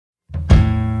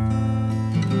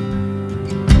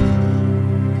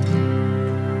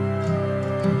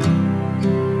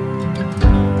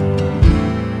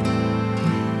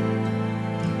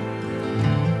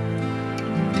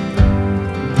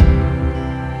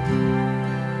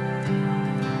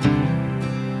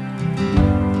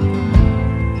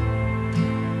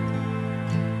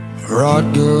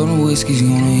Rotgut whiskey's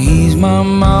gonna ease my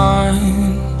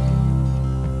mind.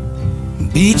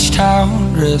 Beach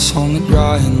towel dress on the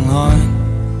drying line.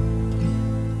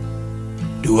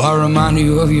 Do I remind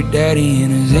you of your daddy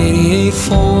in his '88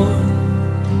 Ford?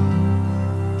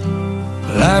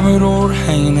 Labrador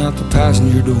hanging out the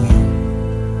passenger door.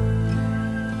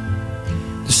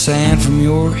 The sand from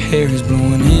your hair is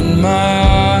blowing in my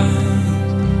eyes.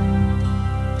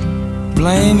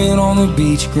 Blame it on the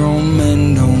beach, grown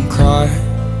men don't cry.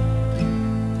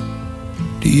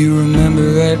 Do you remember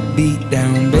that beat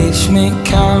down basement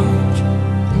couch?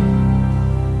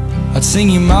 I'd sing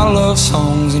you my love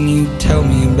songs and you'd tell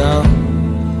me about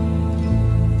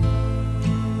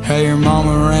how your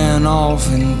mama ran off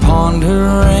and pawned her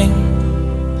ring.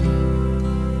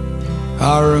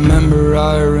 I remember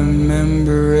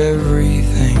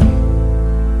everything.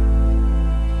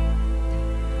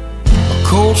 A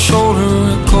cold shoulder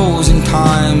at closing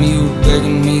time, you were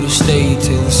begging me to stay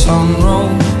till the sun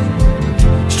rose.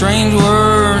 Strange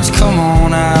words come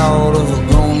on out of a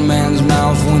grown man's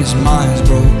mouth when his mind's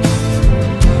broke.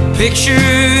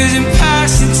 Pictures in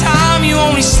passing time, you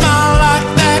only smile like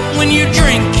that when you're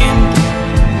drinking.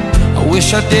 I wish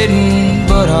I didn't,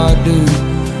 but I do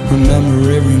remember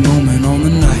every moment on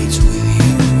the nights with you.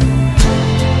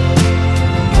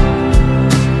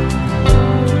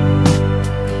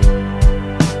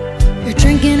 You're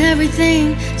drinking everything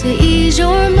to ease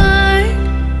your mind,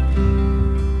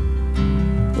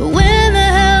 but when the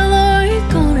hell are you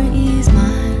gonna ease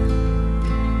mine?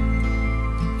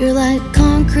 You're like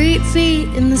concrete feet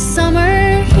in the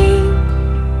summer heat.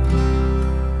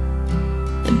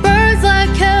 It burns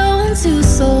like hell when two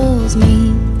souls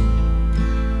meet.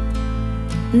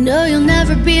 No, you'll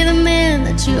never be the man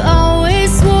that you always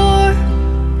swore,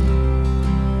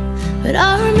 but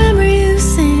I remember you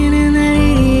singing in that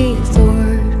 '88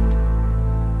 Ford.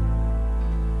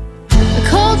 A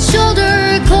cold shoulder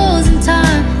at closing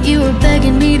time, you were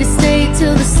begging me to stay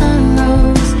till the sun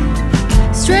rose.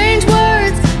 Strange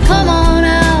words come on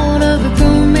out of a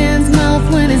grown man's mouth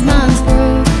when his mind's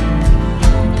broke.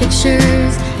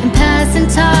 Pictures in passing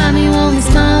time, you only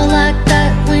smile like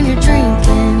that when you're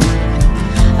drinking.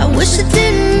 I wish I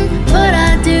didn't, but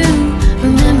I do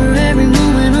remember every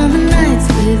moment on the nights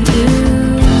with you.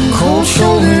 Cold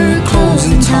shoulder at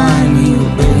closing time, you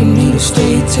were begging me to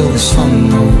stay till the sun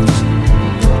rose.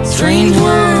 Strange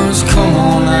words come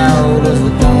on out of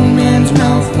a grown man's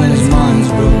mouth when his mind's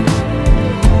broke.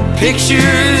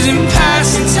 Pictures in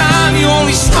passing time, you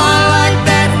only smile like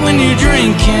that when you're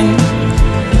drinking.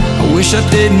 I wish I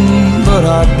didn't, but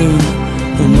I do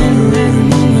remember every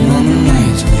moment on the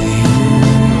nights with you.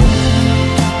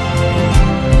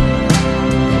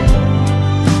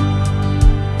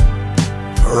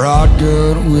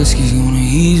 Rotgut whiskey's gonna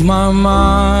ease my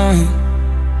mind.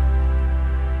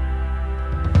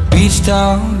 Beach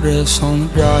towel dress on the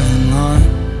drying line.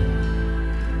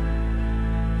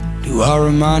 Do I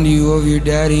remind you of your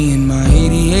daddy in my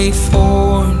 '88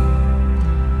 Ford?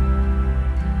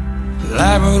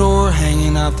 Labrador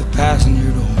hanging out the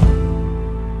passenger door.